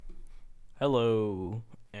Hello,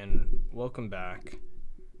 and welcome back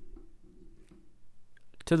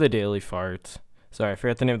to the Daily Fart. Sorry, I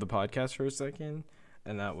forgot the name of the podcast for a second,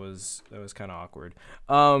 and that was kind of awkward.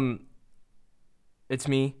 Um, it's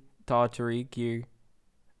me, Taw Tariq here,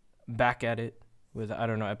 back at it with I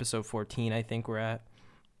don't know episode 14. I think we're at.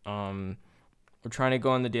 Um, we're trying to go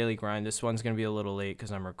on the daily grind. This one's gonna be a little late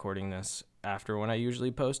because I'm recording this after when I usually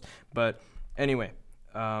post. But anyway,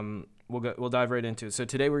 we'll dive right into it. So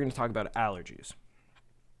today we're gonna talk about allergies.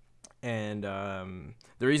 And the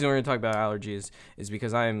reason we're going to talk about allergies is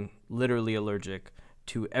because I am literally allergic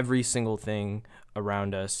to every single thing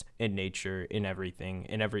around us in nature, in everything,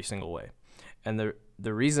 in every single way. And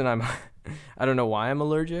the reason I don't know why I'm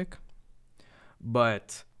allergic,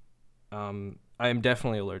 but I am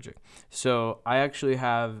definitely allergic. So I actually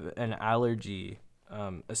have an allergy,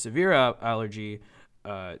 a severe allergy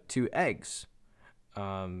to eggs.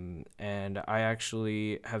 And I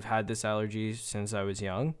actually have had this allergy since I was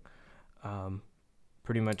young.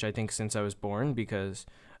 Pretty much I think since I was born because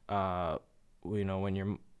when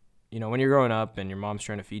you're growing up and your mom's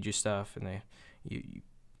trying to feed you stuff and you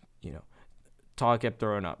Tall kept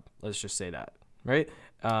throwing up, let's just say that, right?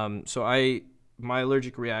 So my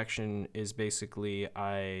allergic reaction is basically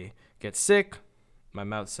I get sick, my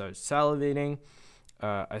mouth starts salivating,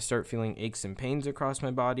 I start feeling aches and pains across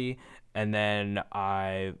my body, and then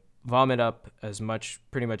I vomit up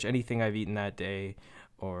pretty much anything I've eaten that day,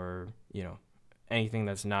 or anything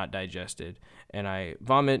that's not digested, and I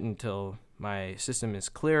vomit until my system is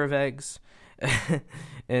clear of eggs.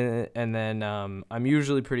 and then I'm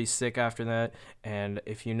usually pretty sick after that. And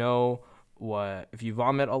if you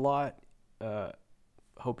vomit a lot,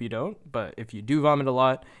 hope you don't, but if you do vomit a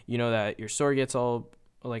lot, you know that your sore gets all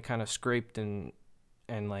like kind of scraped and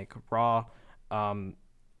like raw. And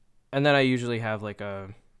then I usually have like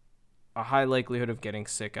a high likelihood of getting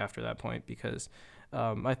sick after that point because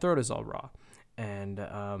my throat is all raw, and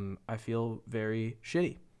I feel very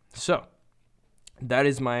shitty. So that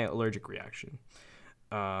is my allergic reaction.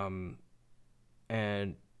 And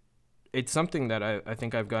it's something that I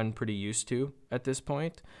think I've gotten pretty used to at this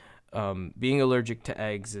point. Being allergic to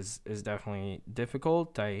eggs is definitely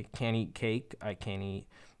difficult. I can't eat cake. I can't eat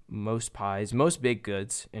most pies, most baked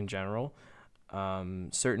goods in general.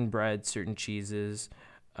 Certain breads, certain cheeses.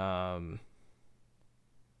 There's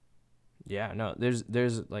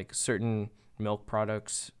like certain milk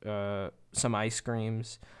products, some ice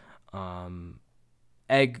creams.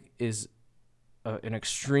 Egg is an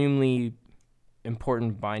extremely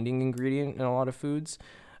important binding ingredient in a lot of foods.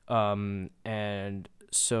 And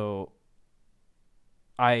so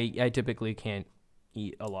I typically can't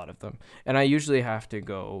eat a lot of them, and I usually have to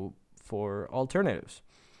go for alternatives.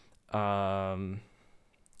 I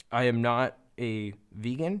am not a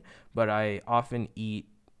vegan, but I often eat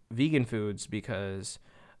vegan foods because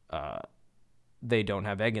they don't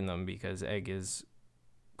have egg in them, because egg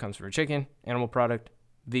comes from a chicken, animal product.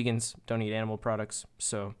 Vegans don't eat animal products,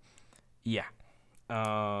 so yeah.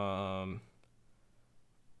 I'm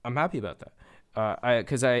happy about that.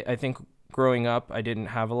 I think growing up I didn't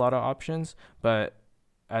have a lot of options, but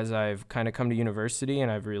as I've kind of come to university and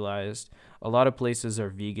I've realized a lot of places are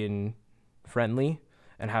vegan friendly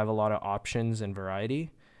and have a lot of options and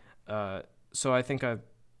variety. So I think I've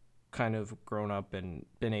kind of grown up and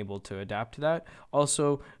been able to adapt to that.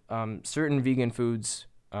 Also, certain vegan foods,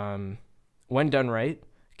 when done right,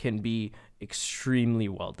 can be extremely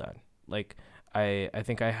well done. Like I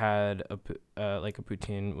think I had a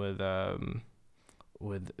poutine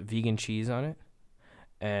with vegan cheese on it,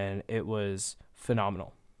 and it was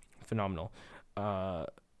phenomenal. Well,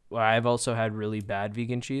 I've also had really bad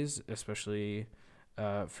vegan cheese, especially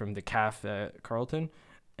from the calf at Carlton,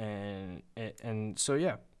 and so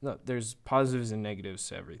yeah, no, there's positives and negatives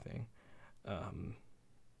to everything.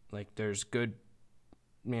 Like there's good,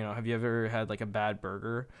 have you ever had like a bad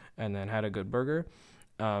burger and then had a good burger?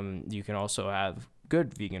 You can also have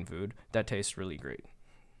good vegan food that tastes really great.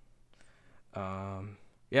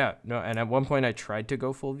 Yeah, no, and at one point I tried to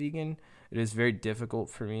go full vegan. It is very difficult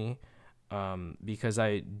for me because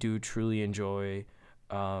I do truly enjoy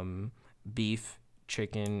beef,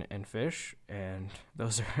 chicken, and fish, and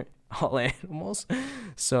those are all animals.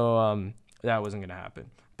 So that wasn't going to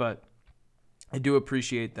happen. But I do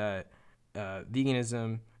appreciate that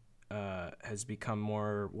veganism has become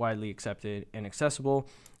more widely accepted and accessible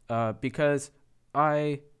because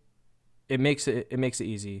it makes it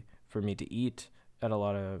easy for me to eat at a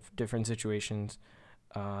lot of different situations.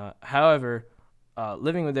 However,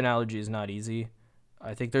 living with an allergy is not easy.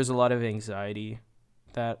 I think there's a lot of anxiety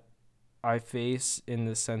that I face in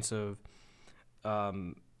the sense of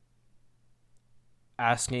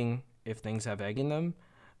asking if things have egg in them,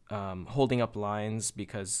 holding up lines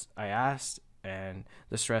because I asked, and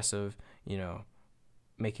the stress of,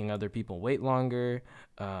 making other people wait longer,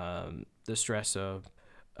 the stress of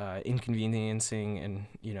inconveniencing and,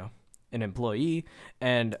 an employee.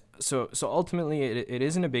 And so ultimately it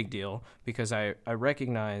isn't a big deal because I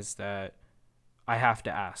recognize that I have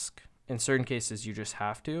to ask. In certain cases, you just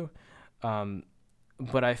have to.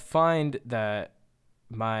 But I find that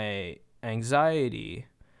my anxiety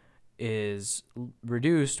is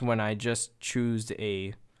reduced when I just choose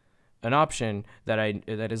an option that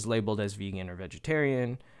is labeled as vegan or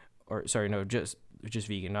vegetarian, or sorry, no, just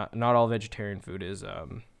vegan. Not all vegetarian food is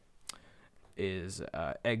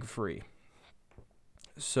egg free.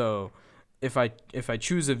 So if I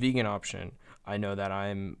choose a vegan option, I know that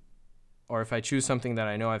or if I choose something that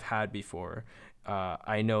I know I've had before,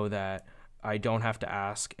 I know that I don't have to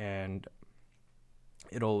ask, and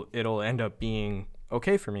it'll end up being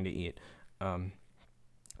okay for me to eat.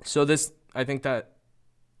 So I think that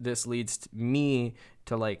this leads me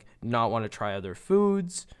to like not want to try other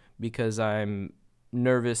foods because I'm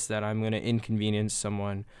nervous that I'm going to inconvenience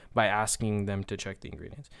someone by asking them to check the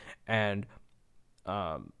ingredients. And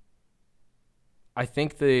I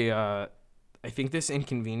think I think this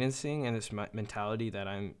inconveniencing and this mentality that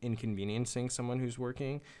I'm inconveniencing someone who's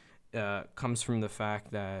working comes from the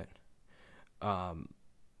fact that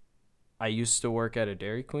I used to work at a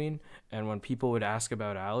Dairy Queen, and when people would ask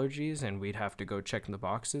about allergies and we'd have to go check the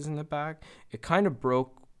boxes in the back, it kind of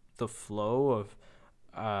broke the flow of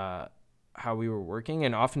how we were working.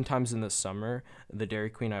 And oftentimes in the summer, the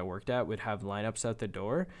Dairy Queen I worked at would have lineups at the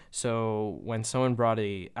door. So when someone brought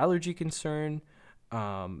a allergy concern,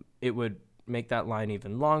 it would make that line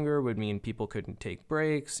even longer, would mean people couldn't take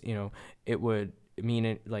breaks. It would mean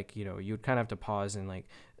it like, you would kind of have to pause and like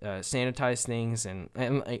sanitize things. And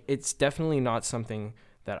like, it's definitely not something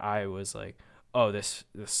that I was like, oh, this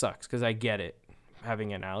sucks, because I get it,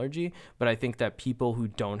 having an allergy. But I think that people who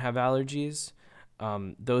don't have allergies,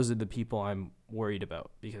 those are the people I'm worried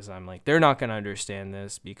about, because I'm like, they're not going to understand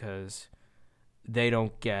this because they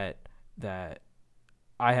don't get that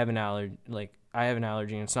I have an allergy. Like, I have an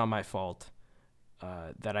allergy and it's not my fault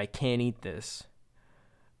that I can't eat this.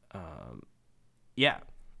 Yeah.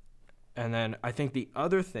 And then I think the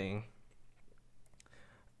other thing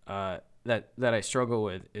that I struggle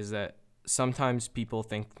with is that sometimes people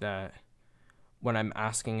think that when I'm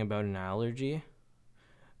asking about an allergy,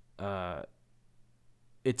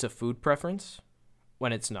 it's a food preference,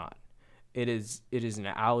 when it's not. It is an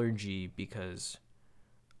allergy because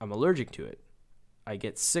I'm allergic to it. I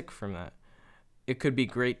get sick from that. It could be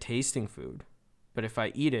great tasting food, but if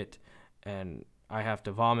I eat it and I have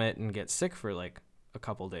to vomit and get sick for like a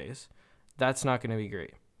couple days, that's not going to be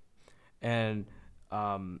great. And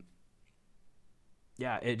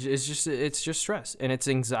it's just stress, and it's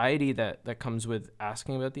anxiety that comes with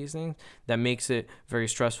asking about these things that makes it very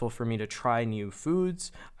stressful for me to try new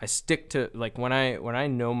foods. I stick to, like, when I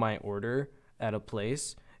know my order at a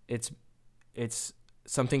place, it's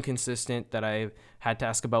something consistent that I've had to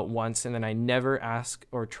ask about once, and then I never ask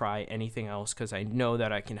or try anything else because I know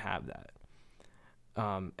that I can have that.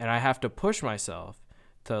 And I have to push myself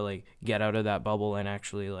to like get out of that bubble and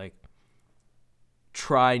actually like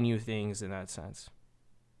try new things in that sense.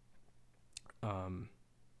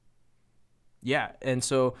 And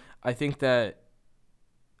so I think that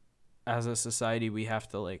as a society, we have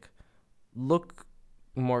to like look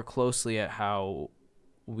more closely at how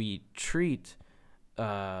we treat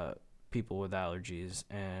people with allergies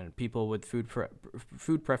and people with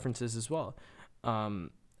food preferences as well,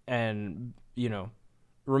 and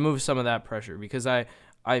remove some of that pressure, because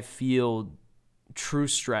I feel true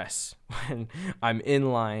stress when I'm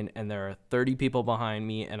in line and there are 30 people behind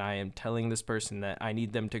me and I am telling this person that I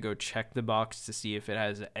need them to go check the box to see if it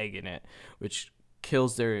has an egg in it, which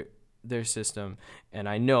kills their system. And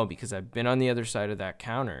I know, because I've been on the other side of that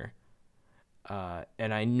counter,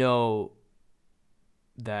 and I know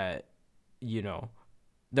that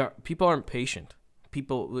people aren't patient.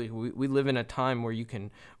 People, we live in a time where you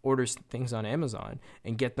can order things on Amazon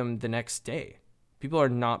and get them the next day. People are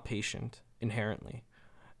not patient inherently,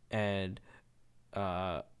 and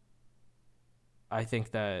I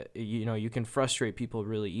think that you can frustrate people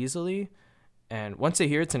really easily, and once they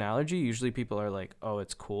hear it's an allergy, usually people are like, oh,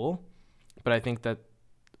 it's cool. But I think that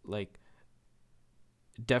like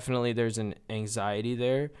definitely there's an anxiety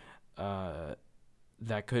there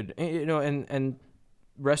that could, and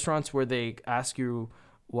restaurants where they ask you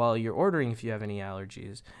while you're ordering if you have any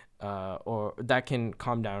allergies, or that can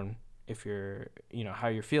calm down if you're how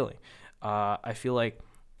you're feeling. I feel like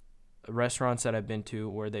restaurants that I've been to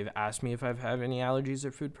where they've asked me if I've had any allergies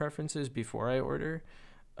or food preferences before I order,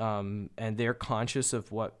 and they're conscious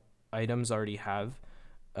of what items already have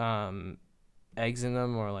eggs in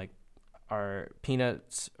them, or like are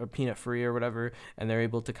peanuts or peanut free or whatever, and they're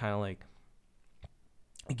able to kind of like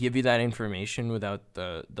give you that information without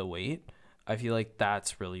the wait. I feel like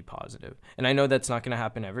that's really positive. And I know that's not going to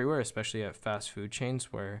happen everywhere, especially at fast food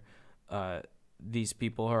chains where these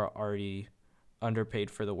people are already underpaid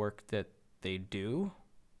for the work that they do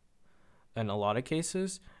in a lot of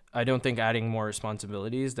cases. I don't think adding more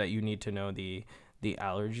responsibilities that you need to know the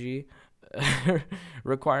allergy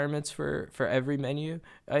requirements for every menu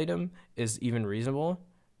item is even reasonable.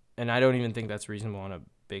 And I don't even think that's reasonable on a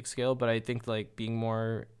big scale, but I think like being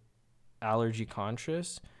more allergy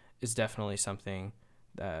conscious is definitely something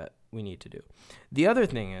that we need to do. The other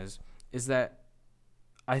thing is that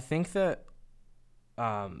I think that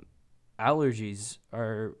allergies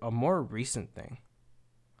are a more recent thing.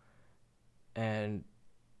 And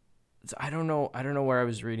I don't know where I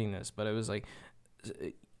was reading this, but it was like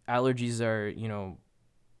allergies are,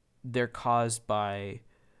 they're caused by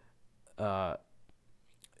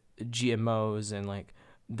GMOs and like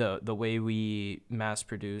the way we mass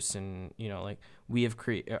produce, and like we have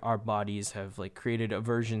our bodies have like created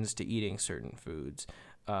aversions to eating certain foods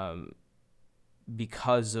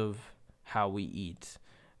because of how we eat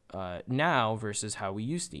now versus how we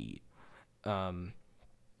used to eat,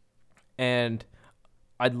 and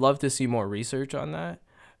I'd love to see more research on that,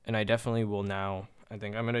 and I definitely will now. I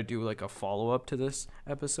think I'm gonna do like a follow-up to this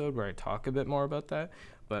episode where I talk a bit more about that,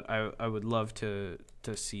 but I would love to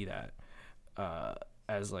see that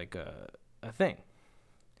as like a thing.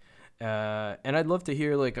 And I'd love to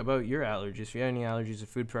hear like about your allergies. If you have any allergies or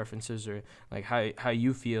food preferences, or like how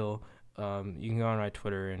you feel, you can go on my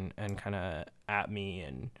Twitter and kind of at me,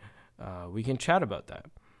 and we can chat about that.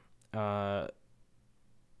 What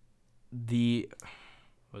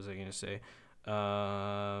was I gonna say?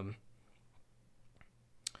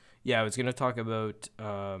 Yeah, I was gonna talk about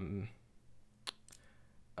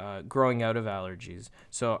growing out of allergies.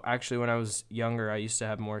 So actually, when I was younger, I used to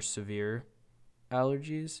have more severe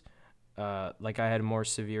allergies. Like I had a more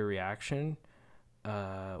severe reaction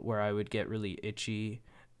where I would get really itchy,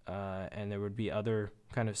 and there would be other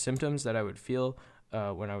kind of symptoms that I would feel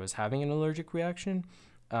when I was having an allergic reaction.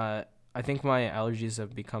 I think my allergies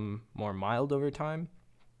have become more mild over time.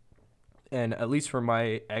 And at least for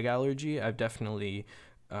my egg allergy, I've definitely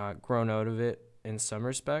grown out of it in some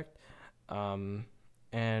respect.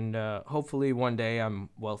 And hopefully one day I'm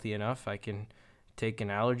wealthy enough I can take an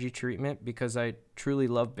allergy treatment, because I truly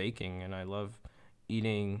love baking and I love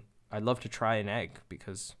eating. I'd love to try an egg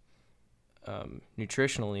because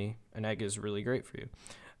nutritionally an egg is really great for you.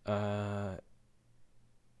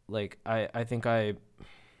 Like I think I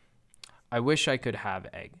wish I could have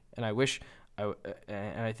egg, and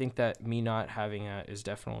I think that me not having that is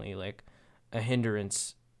definitely like a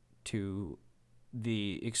hindrance to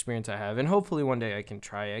the experience I have. And hopefully one day I can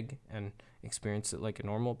try egg and experience it like a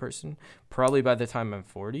normal person. Probably by the time I'm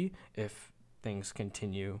 40, if things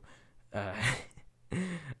continue,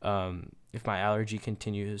 if my allergy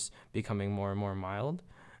continues becoming more and more mild,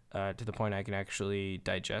 to the point I can actually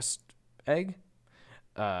digest egg.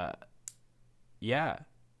 Yeah.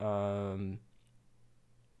 No,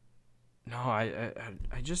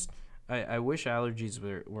 I wish allergies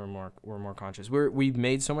were more conscious. We've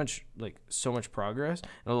made so much progress,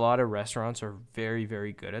 and a lot of restaurants are very,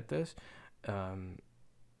 very good at this.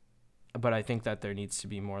 But I think that there needs to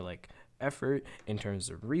be more like effort in terms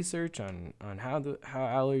of research on how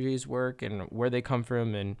allergies work and where they come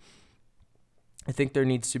from, and I think there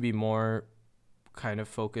needs to be more kind of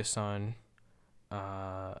focus on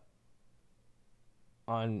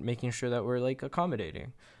making sure that we're like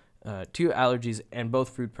accommodating to allergies and both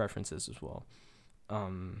food preferences as well.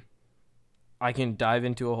 I can dive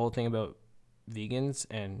into a whole thing about vegans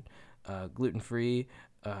and gluten-free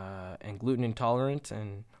and gluten intolerant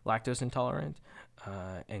and lactose intolerant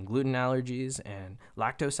and gluten allergies and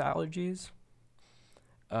lactose allergies,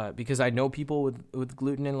 because I know people with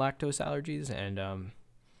gluten and lactose allergies, and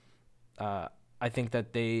I think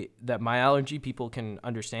that my allergy, people can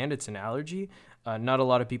understand it's an allergy. Not a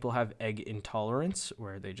lot of people have egg intolerance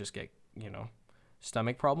where they just get,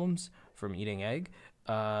 stomach problems from eating egg.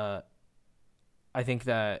 I think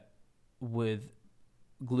that with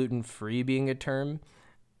gluten-free being a term,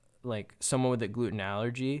 like someone with a gluten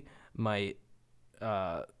allergy might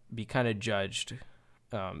be kind of judged,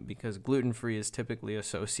 because gluten-free is typically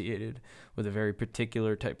associated with a very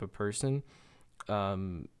particular type of person,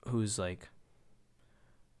 who's like,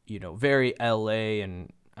 very LA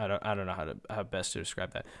and I don't know how best to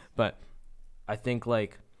describe that, but I think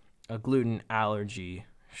like a gluten allergy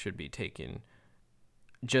should be taken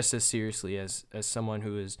just as seriously as someone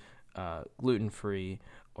who is gluten free,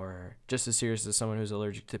 or just as serious as someone who's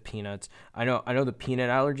allergic to peanuts. I know the peanut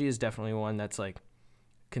allergy is definitely one that's like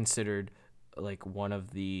considered like one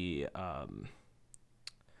of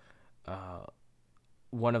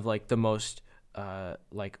like the most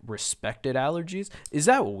like respected allergies. Is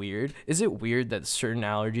that weird? Is it weird that certain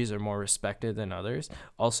allergies are more respected than others?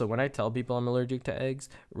 Also, when I tell people I'm allergic to eggs,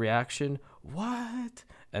 reaction, what?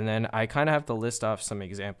 And then I kind of have to list off some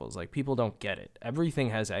examples. Like, people don't get it.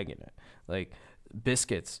 Everything has egg in it. Like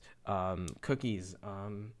biscuits, cookies,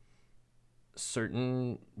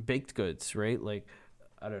 certain baked goods, right? Like,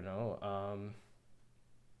 I don't know,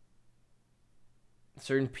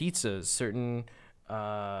 certain pizzas, certain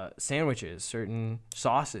sandwiches, certain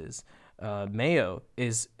sauces. Mayo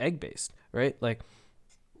is egg based, right? Like,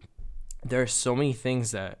 there are so many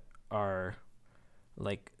things that are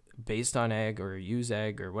like based on egg or use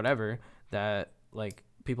egg or whatever that like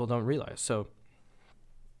people don't realize. So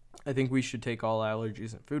I think we should take all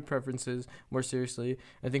allergies and food preferences more seriously.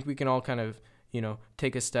 I think we can all kind of,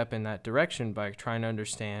 take a step in that direction by trying to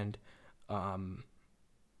understand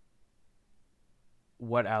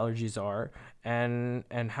what allergies are and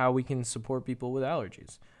how we can support people with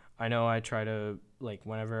allergies. I know I try to, like,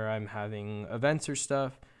 whenever I'm having events or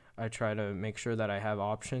stuff, I try to make sure that I have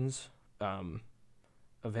options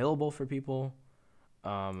available for people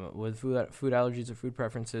with food allergies or food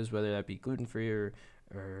preferences, whether that be gluten free or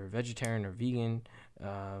vegetarian or vegan,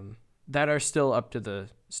 that are still up to the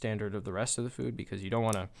standard of the rest of the food, because you don't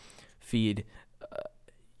want to feed the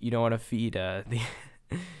you don't want to feed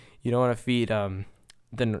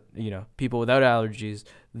then people without allergies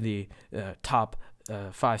the top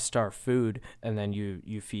 5-star food, and then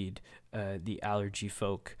you feed the allergy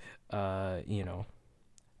folk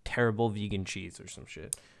terrible vegan cheese or some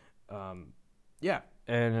shit. Yeah,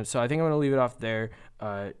 and so I think I'm gonna leave it off there.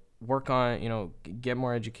 Work on get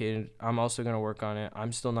more educated. I'm also gonna work on it.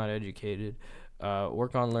 I'm still not educated.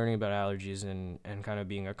 Work on learning about allergies and kind of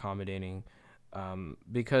being accommodating,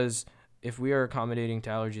 because if we are accommodating to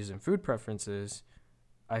allergies and food preferences,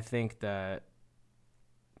 I think that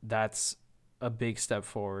that's a big step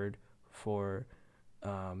forward for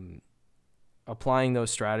applying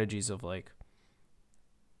those strategies of like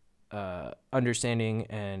understanding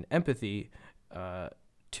and empathy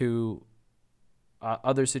to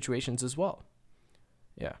other situations as well.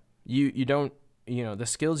 Yeah, you don't the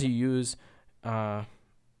skills you use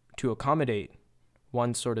to accommodate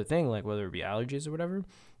one sort of thing, like whether it be allergies or whatever,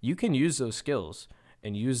 you can use those skills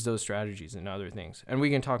and use those strategies in other things. And we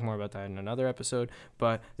can talk more about that in another episode.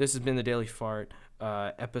 But this has been the Daily Fart,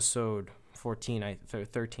 episode 14,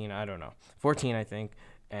 13, I don't know, 14, I think.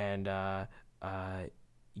 And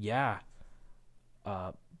yeah,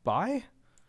 bye.